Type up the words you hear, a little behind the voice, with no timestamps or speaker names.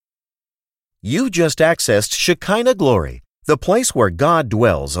You just accessed Shekinah glory, the place where God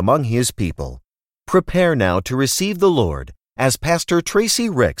dwells among His people. Prepare now to receive the Lord as Pastor Tracy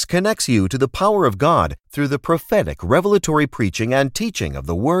Ricks connects you to the power of God through the prophetic revelatory preaching and teaching of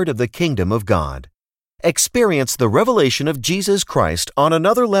the Word of the Kingdom of God. Experience the revelation of Jesus Christ on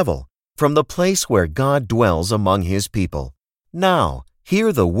another level from the place where God dwells among His people. Now,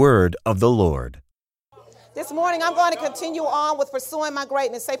 hear the word of the Lord. This morning, I'm going to continue on with pursuing my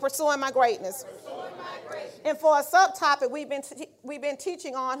greatness. Say, pursuing my greatness. And for a subtopic, we've been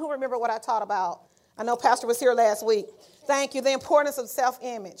teaching on, who remember what I taught about? I know Pastor was here last week. Thank you. The importance of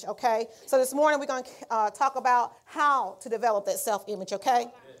self-image, okay? So this morning, we're going to talk about how to develop that self-image, okay?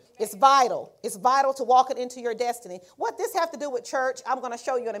 It's vital. It's vital to walk it into your destiny. What this have to do with church, I'm going to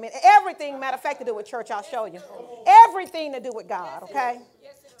show you in a minute. Everything, matter of fact, to do with church, I'll show you. Everything to do with God, okay?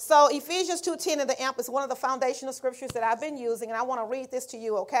 So Ephesians 2:10 in the AMP is one of the foundational scriptures that I've been using, and I want to read this to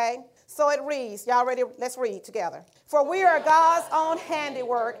you, okay? So it reads, y'all ready? Let's read together. For we are God's own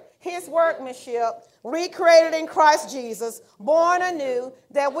handiwork, His workmanship, recreated in Christ Jesus, born anew,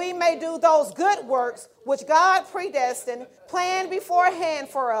 that we may do those good works which God predestined, planned beforehand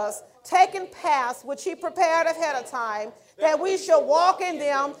for us, taking paths which He prepared ahead of time, that we should walk in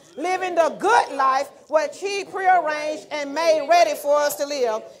them, living the good life which He prearranged and made ready for us to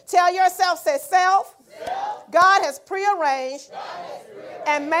live. Tell yourself, say, self, God has prearranged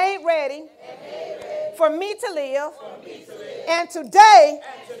and made ready for me to live. And today,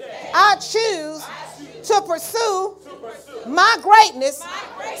 I choose to pursue my greatness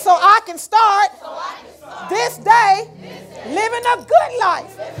so I can start this day living a good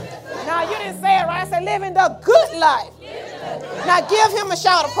life. Now, you didn't say it right. I said living the good life. Now, give Him a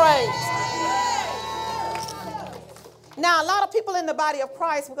shout of praise. Now, a lot of people in the body of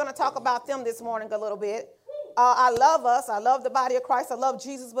Christ, we're going to talk about them this morning a little bit. I love us. I love the body of Christ. I love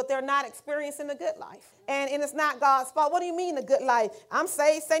Jesus, but they're not experiencing the good life. And it's not God's fault. What do you mean the good life? I'm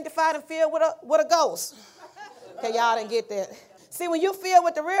saved, sanctified, and filled with a ghost. Okay, y'all didn't get that. See, when you filled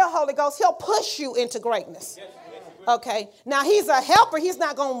with the real Holy Ghost, He'll push you into greatness. Okay, now He's a helper. He's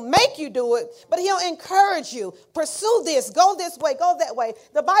not going to make you do it, but He'll encourage you. Pursue this. Go this way. Go that way.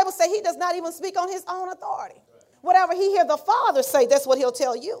 The Bible says He does not even speak on His own authority. Whatever He hears the Father say, that's what He'll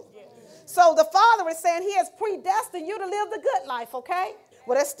tell you. So the Father is saying He has predestined you to live the good life, okay?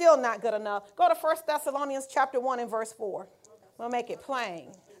 Well, that's still not good enough. Go to 1 Thessalonians chapter 1 and verse 4. We'll make it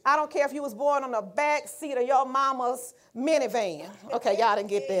plain. I don't care if you was born on the back seat of your mama's minivan. Okay, y'all didn't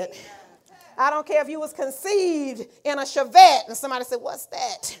get that. I don't care if you was conceived in a Chevette and somebody said, what's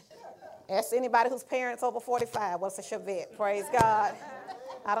that? Ask anybody whose parents over 45, what's a Chevette? Praise God.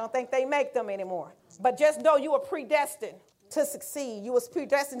 I don't think they make them anymore. But just know you were predestined to succeed. You was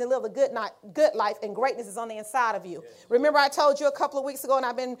predestined to live a good life, and greatness is on the inside of you. Remember I told you a couple of weeks ago, and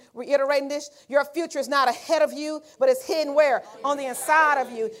I've been reiterating this, your future is not ahead of you, but it's hidden where? On the inside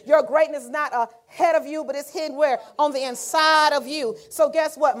of you. Your greatness is not ahead of you, but it's hidden where? On the inside of you. So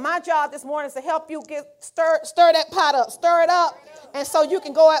guess what? My job this morning is to help you stir that pot up, stir it up, and so you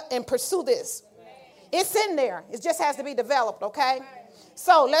can go out and pursue this. It's in there. It just has to be developed, okay?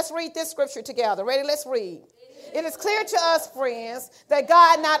 So let's read this scripture together. Ready? Let's read. It is clear to us, friends, that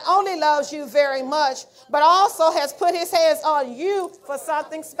God not only loves you very much, but also has put His hands on you for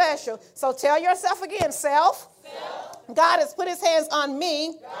something special. So tell yourself again, self. God has put His hands on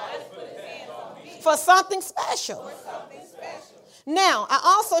me for something special. Now, I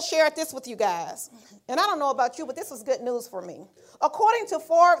also shared this with you guys, and I don't know about you, but this was good news for me. According to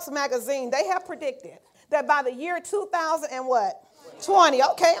Forbes magazine, they have predicted that by the year 2000 and what? 20.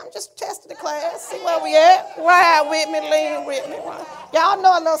 Okay, I'm just testing the class. See where we at. Ride with me, lean with me. Y'all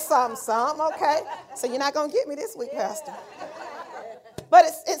know a little something, okay? So you're not going to get me this week, Pastor. But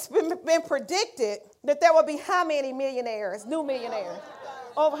it's been predicted that there will be how many millionaires, new millionaires?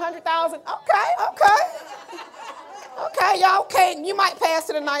 Over 100,000? Okay, y'all okay. You might pass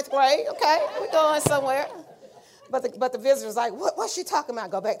to the 9th grade, okay? We're going somewhere. But the visitor's like, what's she talking about?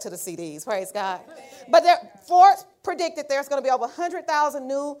 Go back to the CDs, praise God. But Forbes predicted there's going to be over 100,000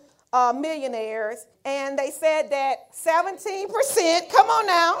 new millionaires, and they said that 17%, come on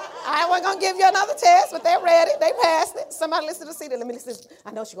now, I wasn't going to give you another test, but they read it, they passed it. Somebody listen to the CD. Let me listen.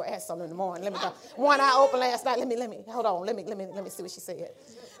 I know she's going to ask something in the morning. Let me go. One eye open last night. Let me, hold on. Let me see what she said.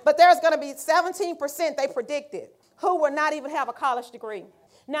 But there's going to be 17% they predicted who will not even have a college degree.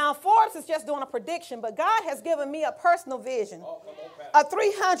 Now, Forbes is just doing a prediction, but God has given me a personal vision of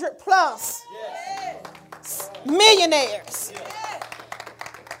 300 plus millionaires.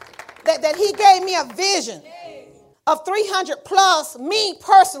 That He gave me a vision of 300 plus, me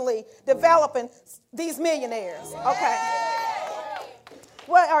personally developing these millionaires. Okay.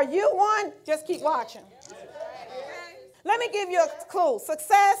 Well, are you one? Just keep watching. Let me give you a clue.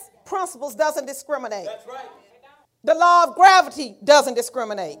 Success principles doesn't discriminate. That's right. The law of gravity doesn't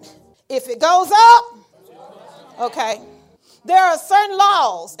discriminate. If it goes up, okay. There are certain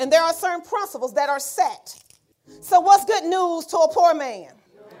laws and there are certain principles that are set. So what's good news to a poor man?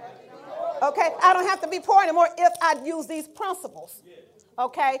 Okay, I don't have to be poor anymore if I use these principles.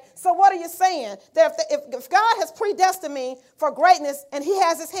 Okay, so what are you saying? That if God has predestined me for greatness and he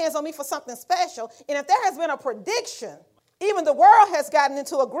has his hands on me for something special, and if there has been a prediction, even the world has gotten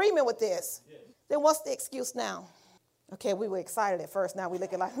into agreement with this, then what's the excuse now? Okay, we were excited at first. Now we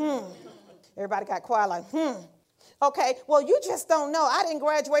looking like, Everybody got quiet like, Okay, well, you just don't know. I didn't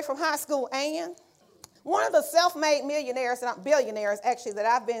graduate from high school, and one of the self-made millionaires, and billionaires actually, that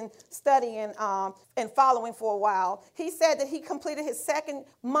I've been studying and following for a while, he said that he completed his second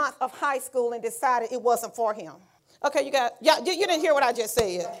month of high school and decided it wasn't for him. Okay, you didn't hear what I just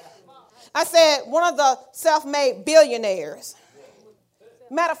said. I said one of the self-made billionaires.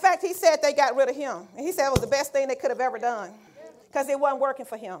 Matter of fact, he said they got rid of him. And he said it was the best thing they could have ever done because it wasn't working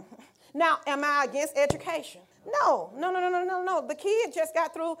for him. Now, am I against education? No. The kid just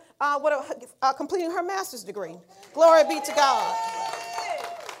got through completing her master's degree. Glory be to God.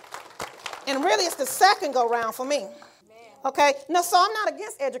 And really, it's the second go round for me. Okay? Now, so I'm not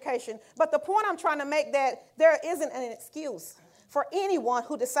against education, but the point I'm trying to make that there isn't an excuse for anyone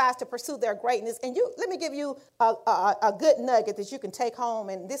who decides to pursue their greatness. And let me give you a good nugget that you can take home,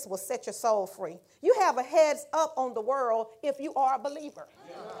 and this will set your soul free. You have a heads up on the world if you are a believer.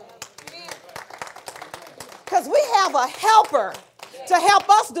 Because we have a helper to help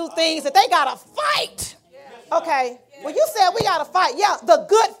us do things that they got to fight. Okay. Well, you said we got to fight. Yeah, the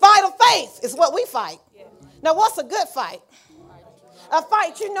good fight of faith is what we fight. Now, what's a good fight? A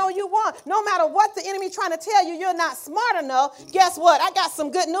fight you know you won. No matter what the enemy trying to tell you, you're not smart enough. Guess what? I got some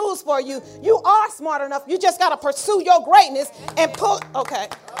good news for you. You are smart enough. You just got to pursue your greatness and pull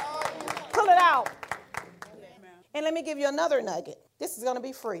it out. And let me give you another nugget. This is going to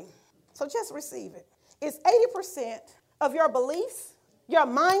be free. So just receive it. It's 80% of your beliefs, your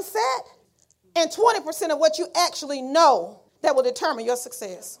mindset, and 20% of what you actually know that will determine your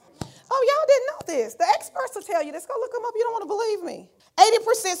success. Oh, y'all didn't know this. The experts will tell you this. Go look them up. You don't want to believe me.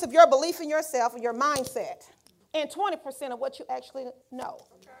 80% of your belief in yourself and your mindset, and 20% of what you actually know.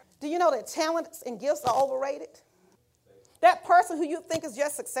 Do you know that talents and gifts are overrated? That person who you think is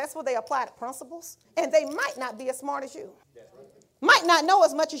just successful, they apply the principles, and they might not be as smart as you. Might not know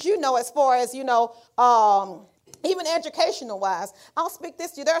as much as you know as far as, even educational wise. I'll speak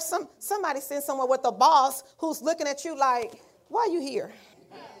this to you. There's somebody sitting somewhere with a boss who's looking at you like, why are you here?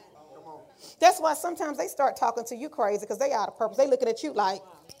 That's why sometimes they start talking to you crazy because they out of purpose. They looking at you like.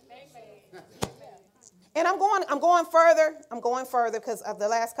 And I'm going further. I'm going further because of the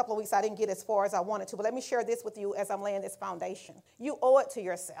last couple of weeks I didn't get as far as I wanted to. But let me share this with you as I'm laying this foundation. You owe it to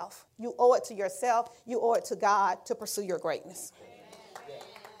yourself. You owe it to yourself. You owe it to God to pursue your greatness.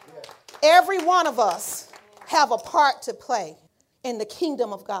 Every one of us have a part to play in the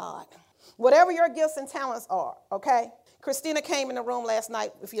kingdom of God. Whatever your gifts and talents are, okay? Christina came in the room last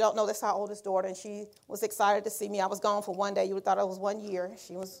night. If you don't know, that's our oldest daughter, and she was excited to see me. I was gone for one day. You would have thought it was 1 year.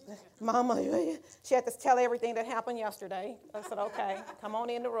 She was, Mama, she had to tell everything that happened yesterday. I said, okay, come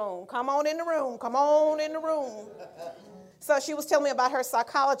on in the room. Come on in the room. Come on in the room. So she was telling me about her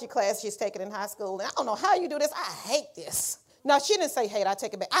psychology class she's taking in high school. And I don't know how you do this. I hate this. No, she didn't say hate. I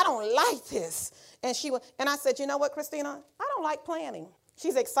take it back. I don't like this. And I said, you know what, Christina? I don't like planning.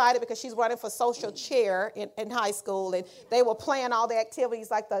 She's excited because she's running for social chair in high school, and they were playing all the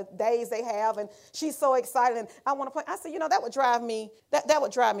activities like the days they have, and she's so excited, and I want to play. I said, that would drive me, that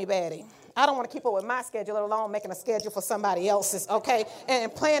would drive me batty. I don't want to keep up with my schedule, let alone making a schedule for somebody else's, okay,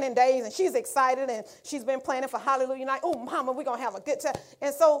 and planning days, and she's excited, and she's been planning for Hallelujah Night. Oh, Mama, we're going to have a good time.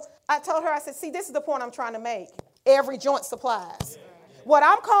 And so I told her, I said, see, this is the point I'm trying to make. Every joint supplies. What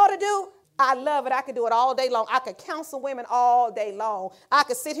I'm called to do, I love it. I could do it all day long. I could counsel women all day long. I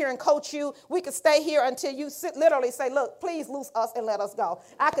could sit here and coach you. We could stay here until you literally say, look, please loose us and let us go.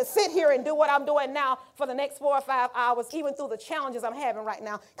 I could sit here and do what I'm doing now for the next 4 or 5 hours, even through the challenges I'm having right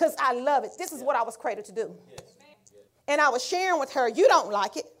now, because I love it. This is what I was created to do. And I was sharing with her, you don't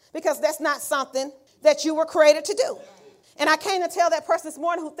like it because that's not something that you were created to do. And I came to tell that person this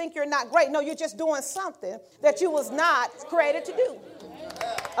morning who think you're not great, no, you're just doing something that you was not created to do.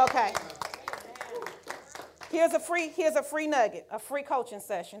 Okay. Here's a free nugget, a free coaching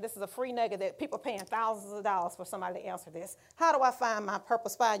session. This is a free nugget that people are paying thousands of dollars for somebody to answer this. How do I find my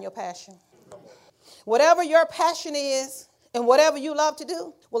purpose? Find your passion. Whatever your passion is and whatever you love to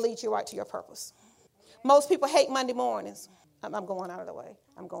do will lead you right to your purpose. Most people hate Monday mornings. I'm going out of the way.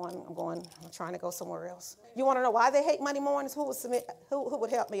 I'm trying to go somewhere else. You want to know why they hate Monday mornings? Who would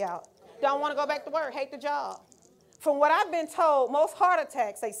help me out? Don't want to go back to work, hate the job. From what I've been told, most heart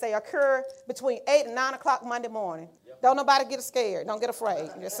attacks, they say, occur between 8 and 9 o'clock Monday morning. Don't nobody get scared. Don't get afraid.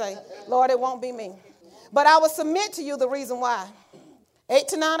 Just say, Lord, it won't be me. But I will submit to you the reason why. 8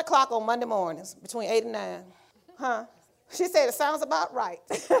 to 9 o'clock on Monday mornings, between 8 and 9. Huh? She said it sounds about right.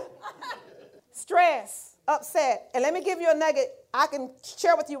 Stress, upset. And let me give you a nugget I can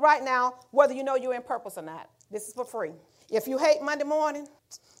share with you right now, whether you know you're in purpose or not. This is for free. If you hate Monday morning,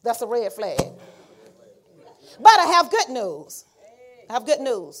 that's a red flag. But I have good news.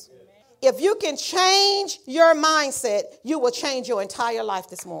 If you can change your mindset, you will change your entire life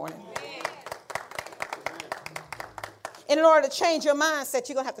this morning. And in order to change your mindset,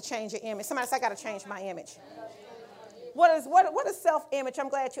 you're going to have to change your image. Somebody said, I got to change my image. What is self-image? I'm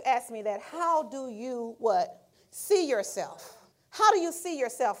glad you asked me that. How do you see yourself? How do you see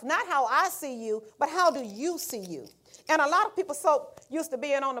yourself? Not how I see you, but how do you see you? And a lot of people so used to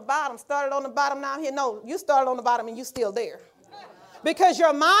being on the bottom, started on the bottom, now here. No, you started on the bottom and you still there. Because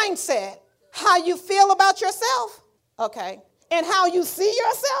your mindset, how you feel about yourself, okay, and how you see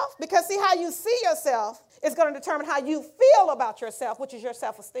yourself, because see how you see yourself is going to determine how you feel about yourself, which is your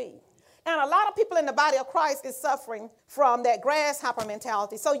self-esteem. And a lot of people in the body of Christ is suffering from that grasshopper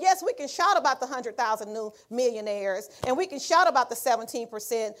mentality. So, yes, we can shout about the 100,000 new millionaires, and we can shout about the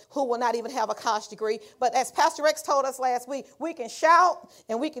 17% who will not even have a college degree. But as Pastor Rex told us last week, we can shout,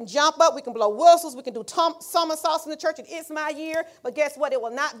 and we can jump up, we can blow whistles, we can do somersaults in the church, and it's my year. But guess what? It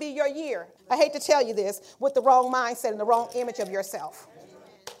will not be your year. I hate to tell you this, with the wrong mindset and the wrong image of yourself.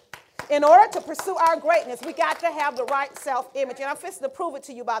 In order to pursue our greatness, we got to have the right self-image. And I'm fixing to prove it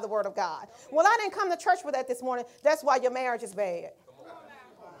to you by the word of God. Well, I didn't come to church for that this morning. That's why your marriage is bad.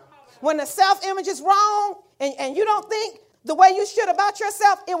 When the self-image is wrong and you don't think the way you should about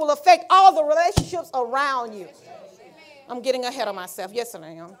yourself, it will affect all the relationships around you. I'm getting ahead of myself. Yes, I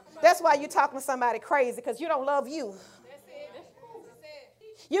am. That's why you're talking to somebody crazy, because you don't love you.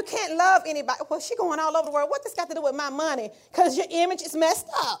 You can't love anybody. Well, she's going all over the world. What this got to do with my money? Because your image is messed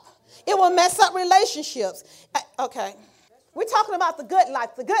up. It will mess up relationships. Okay. We're talking about the good life.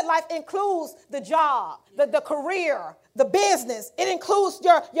 The good life includes the job, the career, the business. It includes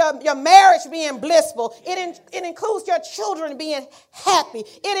your marriage being blissful. It includes your children being happy.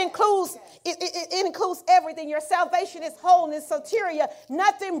 It includes everything. Your salvation is wholeness, soteria,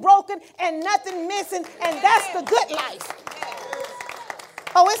 nothing broken and nothing missing. And that's the good life.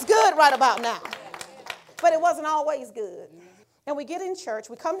 Oh, it's good right about now. But it wasn't always good. And we get in church,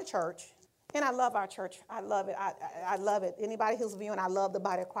 we come to church, and I love our church. I love it. I love it. Anybody who's viewing, I love the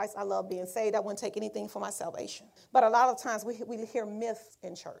body of Christ. I love being saved. I wouldn't take anything for my salvation. But a lot of times we hear myths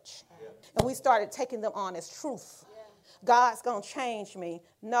in church. And we started taking them on as truth. God's going to change me.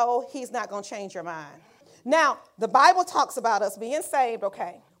 No, he's not going to change your mind. Now, the Bible talks about us being saved,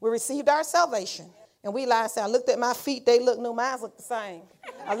 okay. We received our salvation. And we lied and said, I looked at my feet, they look new. Mine look the same.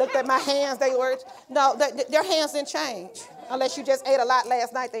 I looked at my hands, they were, no, their hands didn't change. Unless you just ate a lot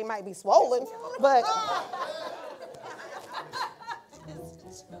last night, they might be swollen. But,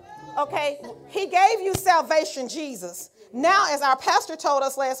 okay, he gave you salvation, Jesus. Now, as our pastor told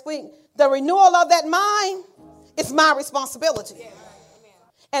us last week, the renewal of that mind is my responsibility.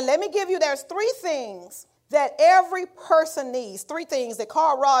 And let me give you, there's 3 things that every person needs. 3 things that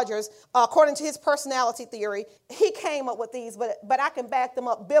Carl Rogers, according to his personality theory, he came up with these, but I can back them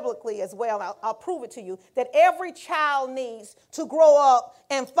up biblically as well. I'll prove it to you, that every child needs to grow up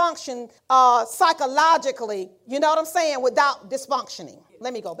and function psychologically, you know what I'm saying, without dysfunctioning.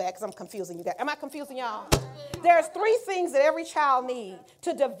 Let me go back because I'm confusing you guys. Am I confusing y'all? There's 3 things that every child needs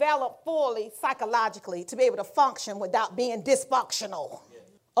to develop fully psychologically, to be able to function without being dysfunctional.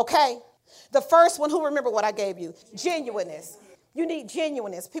 Okay? The first one, who remember what I gave you? Genuineness. You need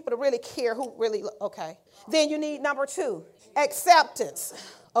genuineness, people to really care who really, okay. Then you need number 2, acceptance,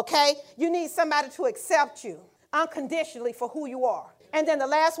 okay? You need somebody to accept you unconditionally for who you are. And then the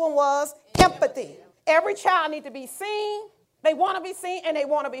last one was empathy. Every child needs to be seen. They want to be seen and they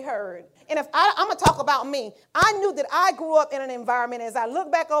want to be heard. And if I'm going to talk about me, I knew that I grew up in an environment, as I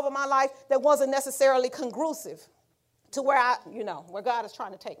look back over my life, that wasn't necessarily congrusive to where where God is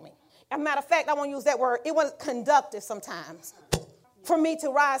trying to take me. As a matter of fact, I won't use that word. It wasn't conductive sometimes for me to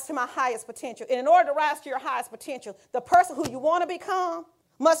rise to my highest potential. And in order to rise to your highest potential, the person who you want to become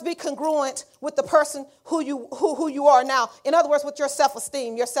must be congruent with the person who you are now. In other words, with your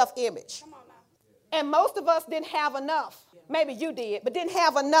self-esteem, your self-image. And most of us didn't have enough. Maybe you did, but didn't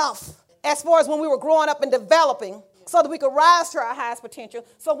have enough as far as when we were growing up and developing so that we could rise to our highest potential.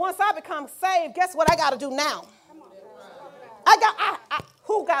 So once I become saved, guess what I got to do now?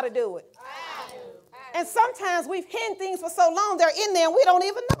 Who got to do it? And sometimes we've hidden things for so long, they're in there and we don't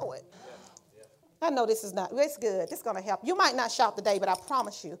even know it. I know this is not, it's good. This is going to help. You might not shout today, but I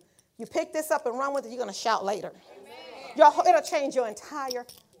promise you, you pick this up and run with it, you're going to shout later. It'll change your entire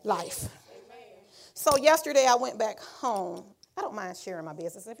life. So yesterday I went back home. I don't mind sharing my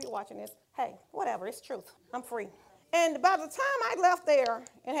business. If you're watching this, hey, whatever, it's truth. I'm free. And by the time I left there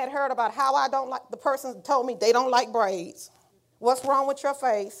and had heard about how I don't like, the person told me they don't like braids. What's wrong with your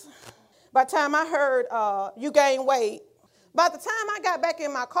face? By the time I heard you gain weight, by the time I got back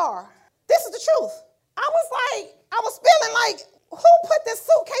in my car, this is the truth. I was feeling like, who put this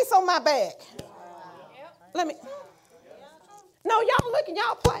suitcase on my back? Let me. No, y'all looking,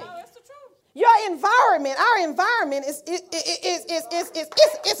 y'all play. No, it's the truth. Your environment, our environment is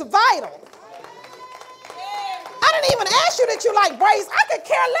vital. I didn't even ask you that you like braids. I could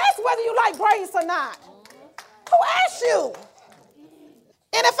care less whether you like braids or not. Who asked you?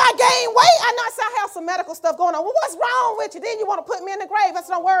 And if I gain weight, I know I have some medical stuff going on. Well, what's wrong with you? Then you want to put me in the grave. I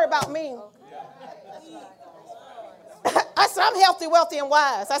said, don't worry about me. I said, I'm healthy, wealthy, and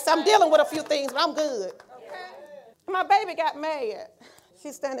wise. I said, I'm dealing with a few things, but I'm good. My baby got mad.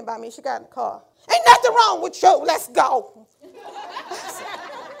 She's standing by me. She got in the car. Ain't nothing wrong with you. Let's go.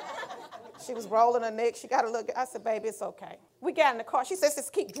 She was rolling her neck. She got a look. I said, baby, it's okay. We got in the car. She says,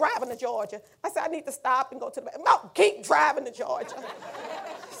 just keep driving to Georgia. I said, I need to stop and go to the back. No, keep driving to Georgia.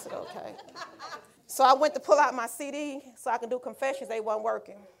 I said, okay. So I went to pull out my CD so I could do confessions. They weren't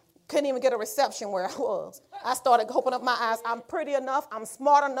working. Couldn't even get a reception where I was. I started opening up my eyes. I'm pretty enough. I'm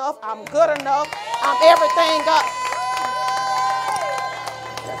smart enough. I'm good enough. I'm everything up.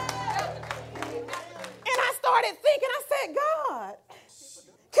 And I started thinking, I said, God,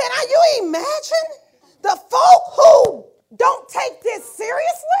 you imagine the folk who don't take this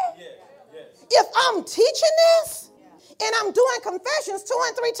seriously? If I'm teaching this and I'm doing confessions 2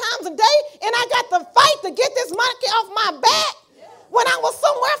 and 3 times a day and I got to fight to get this monkey off my back when I was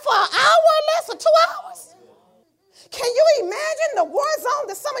somewhere for an hour or less or 2 hours? Can you imagine the war zone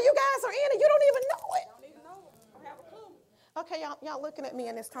that some of you guys are in and you don't even know it? Okay, y'all looking at me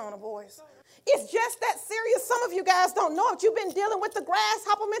in this tone of voice. It's just that serious. Some of you guys don't know it. You've been dealing with the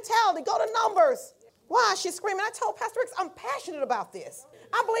grasshopper mentality. Go to Numbers. Why? She's screaming. I told Pastor Ricks, I'm passionate about this.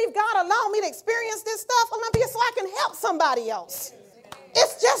 I believe God allowed me to experience this stuff so I can help somebody else.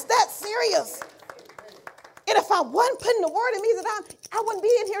 It's just that serious. And if I wasn't putting the word in me that I wouldn't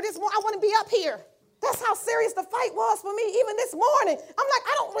be in here this morning. I wouldn't be up here. That's how serious the fight was for me even this morning. I'm like,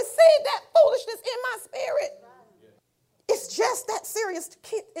 I don't receive that foolishness in my spirit. It's just that serious.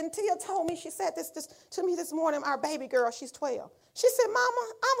 And Tia told me, she said this to me this morning, our baby girl, she's 12. She said,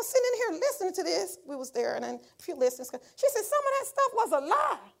 Mama, I was sitting in here listening to this. We was there, and then a few listeners. She said, some of that stuff was a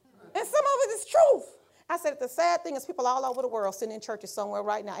lie, and some of it is truth. I said, the sad thing is people all over the world sitting in churches somewhere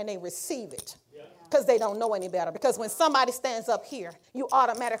right now, and they receive it because they don't know any better. Because when somebody stands up here, you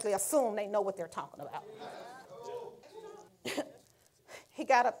automatically assume they know what they're talking about. He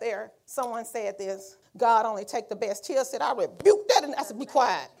got up there. Someone said this. God only take the best. Tia said, I rebuke that. And I said, be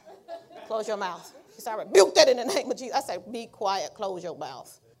quiet. Close your mouth. She said, I rebuke that in the name of Jesus. I said, be quiet. Close your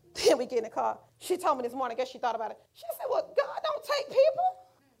mouth. Then we get in the car. She told me this morning, I guess she thought about it. She said, well, God don't take people.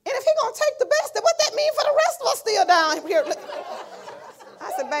 And if he going to take the best, then what that mean for the rest of us still down here?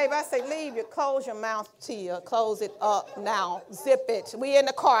 I said, baby, leave you. Close your mouth, Tia. Close it up now. Zip it. We in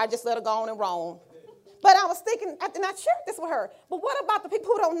the car. I just let her go on and roll. But I was thinking, and I shared this with her, but what about the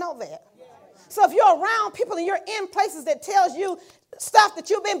people who don't know that? So if you're around people and you're in places that tells you stuff that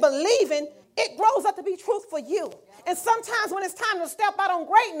you've been believing, it grows up to be truth for you. And sometimes when it's time to step out on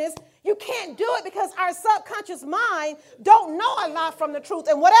greatness, you can't do it because our subconscious mind don't know a lot from the truth.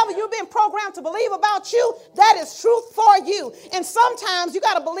 And whatever you've been programmed to believe about you, that is truth for you. And sometimes you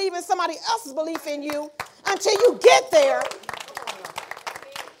got to believe in somebody else's belief in you until you get there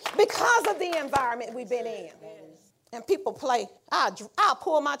because of the environment we've been in. And people play. I'll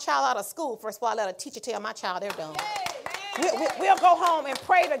pull my child out of school. First of all, I let a teacher tell my child they're done. We'll go home and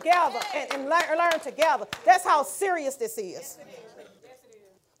pray together and learn together. That's how serious this is.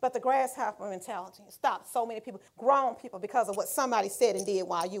 But the grasshopper mentality stopped so many people, grown people, because of what somebody said and did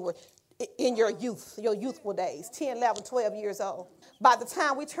while you were in your youthful days, 10, 11, 12 years old. By the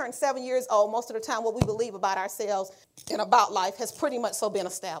time we turn 7 years old, most of the time what we believe about ourselves and about life has pretty much so been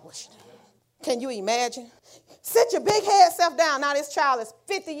established. Can you imagine? Sit your big head self down. Now this child is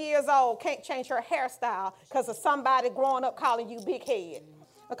 50 years old, can't change her hairstyle because of somebody growing up calling you big head.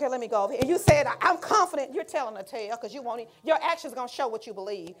 Okay, let me go over here. And you said, I'm confident. You're telling a tale because your actions going to show what you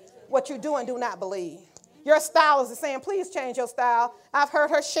believe. What you do and do not believe. Your stylist is saying, please change your style. I've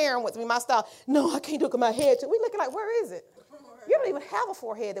heard her sharing with me my style. No, I can't do it with my head. We looking like, where is it? You don't even have a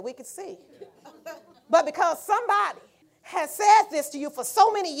forehead that we can see. But because somebody has said this to you for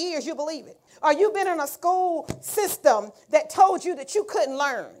so many years, you believe it. Or you've been in a school system that told you that you couldn't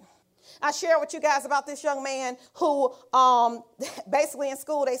learn. I share with you guys about this young man who basically in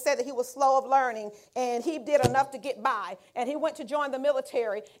school they said that he was slow of learning and he did enough to get by. And he went to join the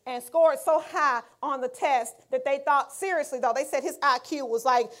military and scored so high on the test that they thought, seriously though, they said his IQ was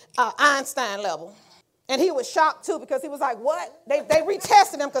like Einstein level. And he was shocked too because he was like, what? They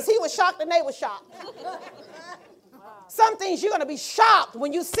retested him because he was shocked and they were shocked. Some things you're going to be shocked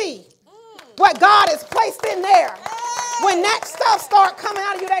when you see what God has placed in there. When that stuff start coming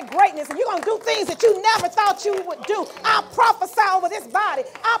out of you, that greatness, and you're going to do things that you never thought you would do. I prophesy over this body.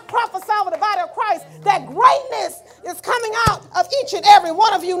 I prophesy over the body of Christ that greatness is coming out of each and every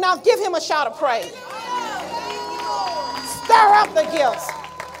one of you. Now give him a shout of praise. Stir up the gifts.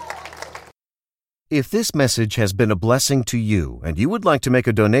 If this message has been a blessing to you and you would like to make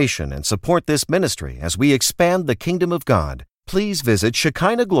a donation and support this ministry as we expand the kingdom of God, please visit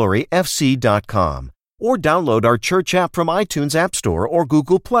ShekinahGloryFC.com or download our church app from iTunes App Store or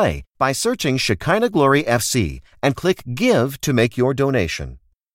Google Play by searching Shekinah Glory FC and click Give to make your donation.